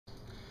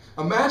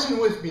Imagine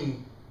with me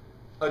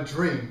a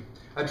dream.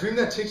 A dream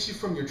that takes you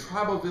from your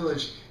tribal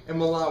village in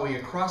Malawi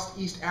across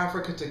East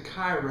Africa to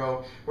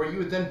Cairo, where you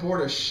would then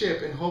board a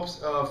ship in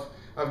hopes of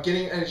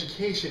getting an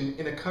education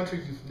in a country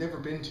you've never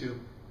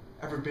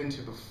ever been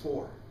to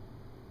before.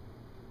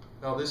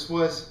 Now, this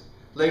was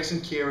Lakes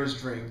and Kiera's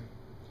dream.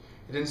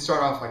 It didn't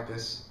start off like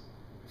this.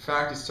 In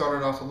fact, it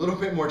started off a little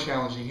bit more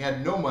challenging. He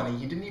had no money.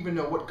 He didn't even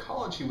know what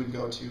college he would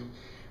go to,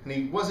 and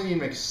he wasn't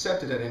even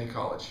accepted at any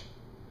college.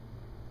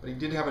 But he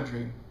did have a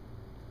dream.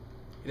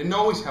 He didn't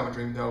always have a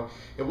dream, though.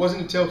 It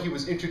wasn't until he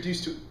was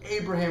introduced to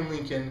Abraham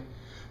Lincoln,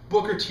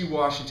 Booker T.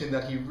 Washington,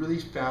 that he really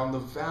found the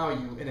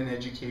value in an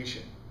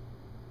education.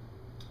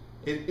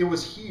 It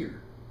was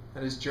here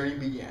that his journey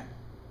began.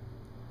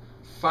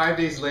 5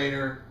 days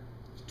later,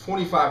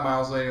 25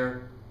 miles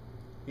later,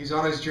 he's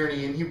on his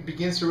journey and he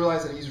begins to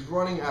realize that he's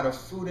running out of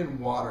food and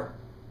water,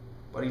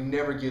 but he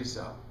never gives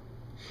up.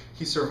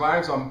 He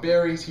survives on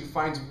berries, he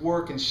finds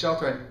work and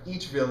shelter at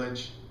each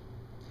village,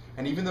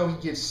 and even though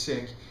he gets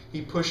sick,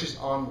 he pushes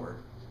onward.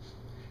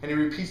 And he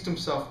repeats to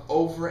himself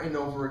over and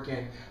over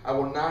again, I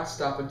will not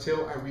stop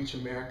until I reach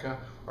America,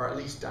 or at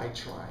least die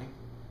trying.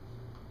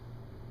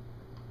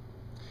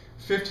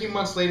 15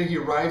 months later, he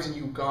arrives in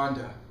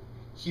Uganda.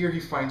 Here he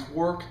finds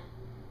work,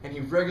 and he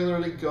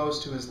regularly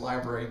goes to his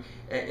library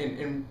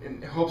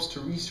and hopes to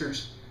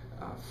research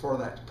for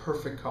that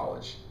perfect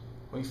college.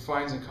 When he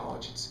finds a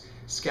college, it's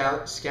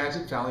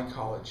Skagit Valley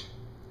College.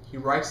 He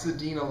writes the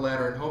dean a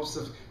letter in hopes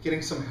of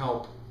getting some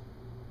help.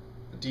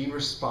 The dean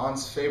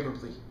responds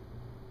favorably.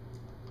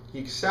 He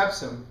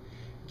accepts him,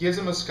 gives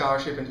him a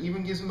scholarship, and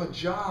even gives him a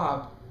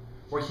job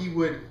where he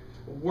would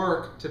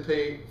work to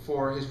pay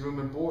for his room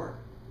and board.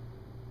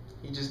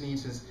 He just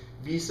needs his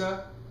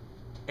visa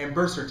and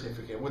birth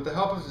certificate. With the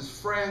help of his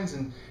friends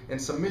and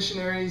some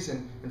missionaries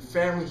and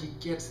family, he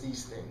gets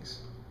these things.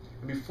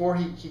 And before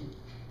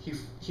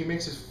he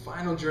makes his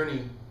final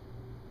journey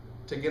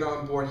to get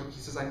on board, he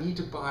says, I need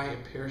to buy a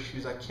pair of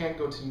shoes. I can't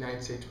go to the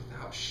United States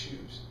without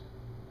shoes.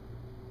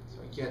 So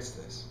he gets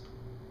this.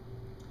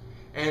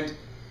 And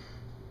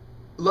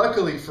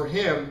luckily for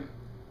him,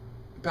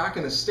 back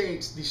in the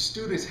States, these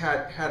students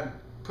had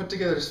put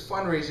together this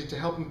fundraiser to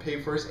help him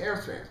pay for his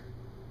airfare.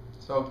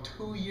 So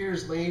 2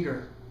 years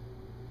later,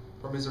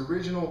 from his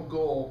original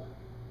goal,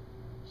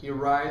 he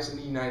arrives in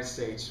the United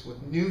States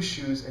with new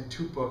shoes and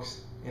 2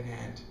 books in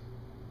hand.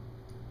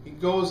 He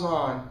goes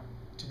on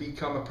to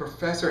become a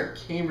professor at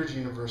Cambridge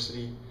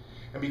University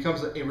and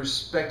becomes a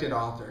respected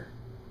author.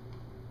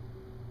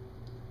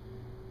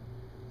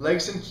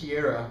 Lakes and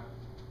Kiera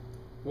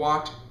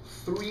walked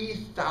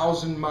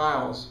 3,000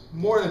 miles,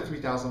 more than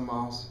 3,000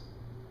 miles,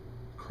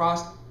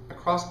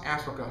 across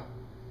Africa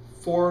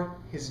for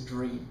his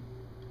dream.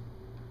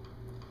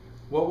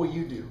 What will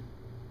you do?